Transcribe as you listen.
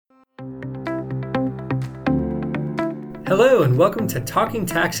Hello and welcome to Talking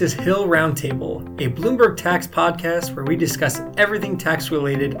Taxes Hill Roundtable, a Bloomberg tax podcast where we discuss everything tax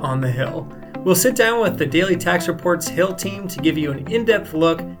related on the Hill. We'll sit down with the Daily Tax Report's Hill team to give you an in-depth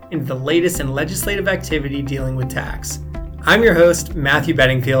look into the latest in legislative activity dealing with tax. I'm your host, Matthew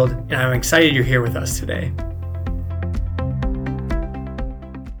Beddingfield, and I'm excited you're here with us today.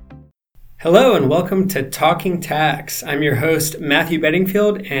 Hello and welcome to Talking Tax. I'm your host, Matthew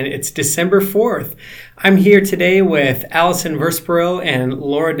Beddingfield, and it's December 4th. I'm here today with Allyson, Versprille, and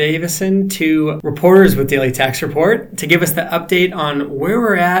Laura Davison, two reporters with Daily Tax Report, to give us the update on where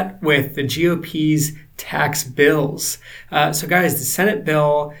we're at with the GOP's tax bills. So guys, the Senate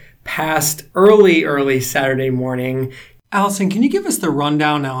bill passed early Saturday morning. Allyson, can you give us the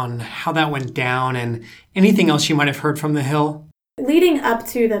rundown on how that went down and anything else you might have heard from the Hill? Leading up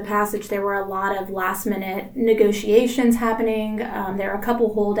to the passage, there were a lot of last-minute negotiations happening. There were a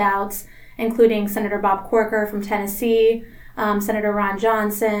couple holdouts, including Senator Bob Corker from Tennessee, Senator Ron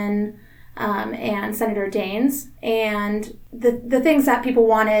Johnson, and Senator Daines. And the things that people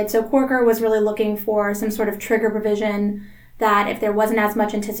wanted, so Corker was really looking for some sort of trigger provision that if there wasn't as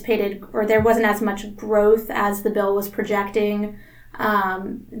much anticipated or there wasn't as much growth as the bill was projecting,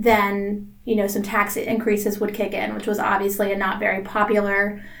 then some tax increases would kick in, which was obviously a not very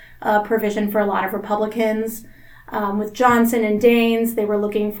popular provision for a lot of Republicans. With Johnson and Daines, they were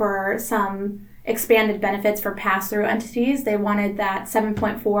looking for some expanded benefits for pass-through entities. They wanted that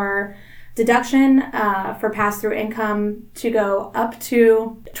 7.4 deduction for pass-through income to go up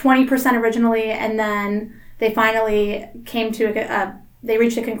to 20% originally, and then they finally came to they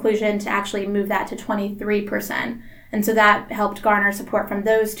reached a conclusion to actually move that to 23%. And so that helped garner support from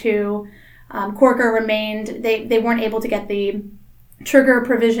those two. Corker remained, they weren't able to get the trigger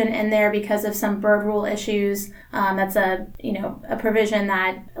provision in there because of some Byrd rule issues. That's a provision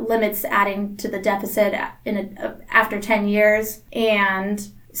that limits adding to the deficit after 10 years. And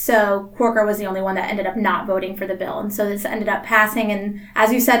so Corker was the only one that ended up not voting for the bill. And so this ended up passing, and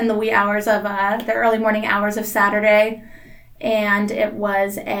as you said, in the wee hours of the early morning hours of Saturday. And it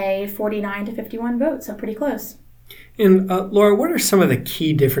was a 49-51 vote, so pretty close. And Laura, what are some of the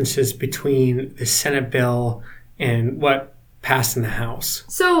key differences between the Senate bill and what passed in the House?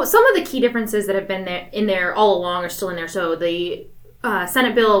 So some of the key differences that have been in there all along are still in there. So the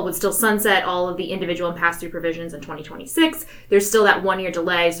Senate bill would still sunset all of the individual and pass-through provisions in 2026. There's still that one-year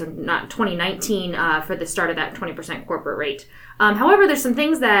delay, so not 2019 for the start of that 20% corporate rate. However, there's some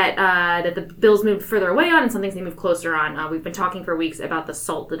things that the bills moved further away on and some things they moved closer on. We've been talking for weeks about the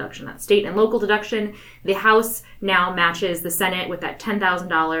SALT deduction, that state and local deduction. The House now matches the Senate with that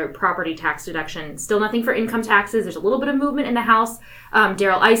 $10,000 property tax deduction. Still nothing for income taxes. There's a little bit of movement in the House.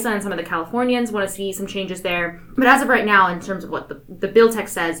 Allyson and some of the Californians want to see some changes there. But as of right now, in terms of what the bill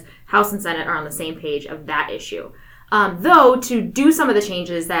text says, House and Senate are on the same page of that issue. Though, to do some of the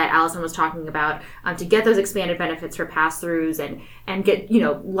changes that Allyson was talking about, to get those expanded benefits for pass-throughs and get,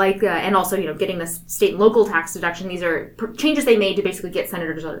 and also, getting the state and local tax deduction, these are changes they made to basically get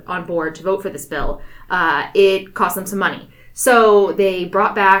senators on board to vote for this bill. It cost them some money. So they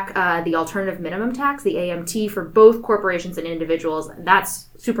brought back the alternative minimum tax, the AMT, for both corporations and individuals. That's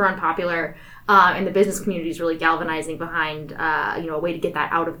super unpopular, and the business community is really galvanizing behind, a way to get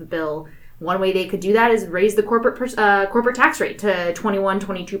that out of the bill. One way they could do that is raise the corporate tax rate to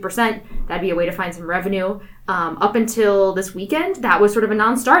 21-22%. That'd be a way to find some revenue. Up until this weekend, that was sort of a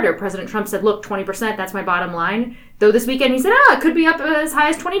non-starter. President Trump said, look, 20%, that's my bottom line. Though this weekend he said, it could be up as high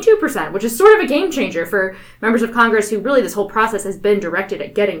as 22%, which is sort of a game changer for members of Congress who really this whole process has been directed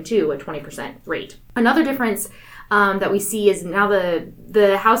at getting to a 20% rate. Another difference that we see is now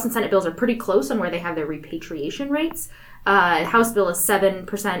the House and Senate bills are pretty close on where they have their repatriation rates. House bill is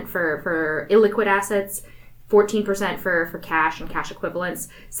 7% for illiquid assets, 14% for cash and cash equivalents.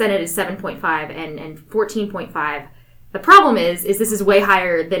 Senate is 7.5 and 14.5. The problem is this is way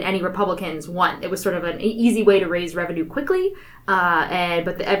higher than any Republicans want. It was sort of an easy way to raise revenue quickly,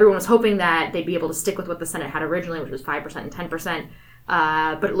 but everyone was hoping that they'd be able to stick with what the Senate had originally, which was 5% and 10%.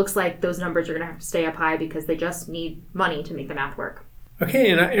 But it looks like those numbers are going to have to stay up high because they just need money to make the math work.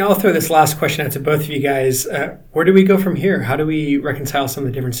 Okay, and I'll throw this last question out to both of you guys. Where do we go from here? How do we reconcile some of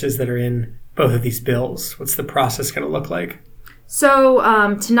the differences that are in both of these bills? What's the process going to look like? So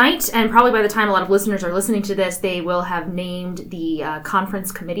tonight, and probably by the time a lot of listeners are listening to this, they will have named the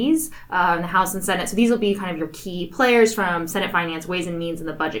conference committees in the House and Senate. So these will be kind of your key players from Senate Finance, Ways and Means, and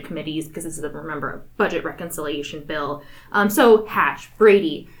the budget committees, because this is, remember, a budget reconciliation bill. So Hatch,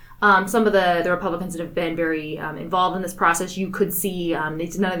 Brady, Some of the Republicans that have been very involved in this process, you could see,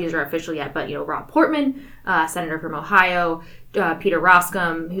 none of these are official yet, but, Rob Portman, Senator from Ohio, Peter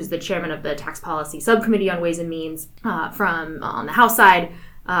Roskam, who's the chairman of the Tax Policy Subcommittee on Ways and Means from on the House side,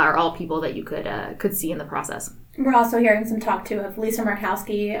 are all people that you could see in the process. We're also hearing some talk, too, of Lisa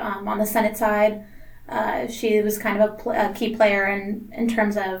Murkowski on the Senate side. She was kind of a key player in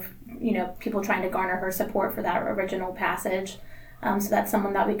terms of, people trying to garner her support for that original passage. So that's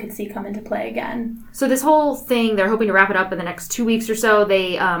someone that we could see come into play again. So this whole thing, they're hoping to wrap it up in the next 2 weeks or so.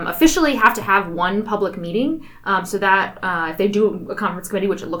 They officially have to have one public meeting. So that if they do a conference committee,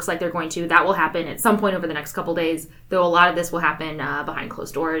 which it looks like they're going to, that will happen at some point over the next couple days. Though a lot of this will happen behind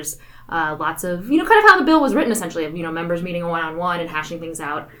closed doors. Lots of, kind of how the bill was written, essentially, of, members meeting one-on-one and hashing things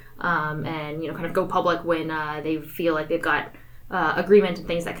out. And, kind of go public when they feel like they've got agreement and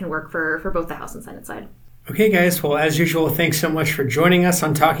things that can work for both the House and Senate side. Okay, guys. Well, as usual, thanks so much for joining us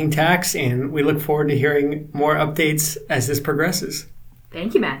on Talking Tax, and we look forward to hearing more updates as this progresses.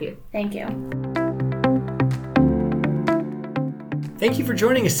 Thank you, Matthew. Thank you. Thank you for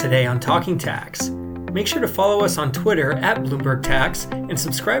joining us today on Talking Tax. Make sure to follow us on Twitter @BloombergTax and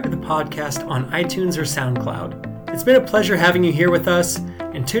subscribe to the podcast on iTunes or SoundCloud. It's been a pleasure having you here with us,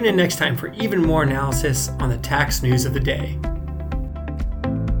 and tune in next time for even more analysis on the tax news of the day.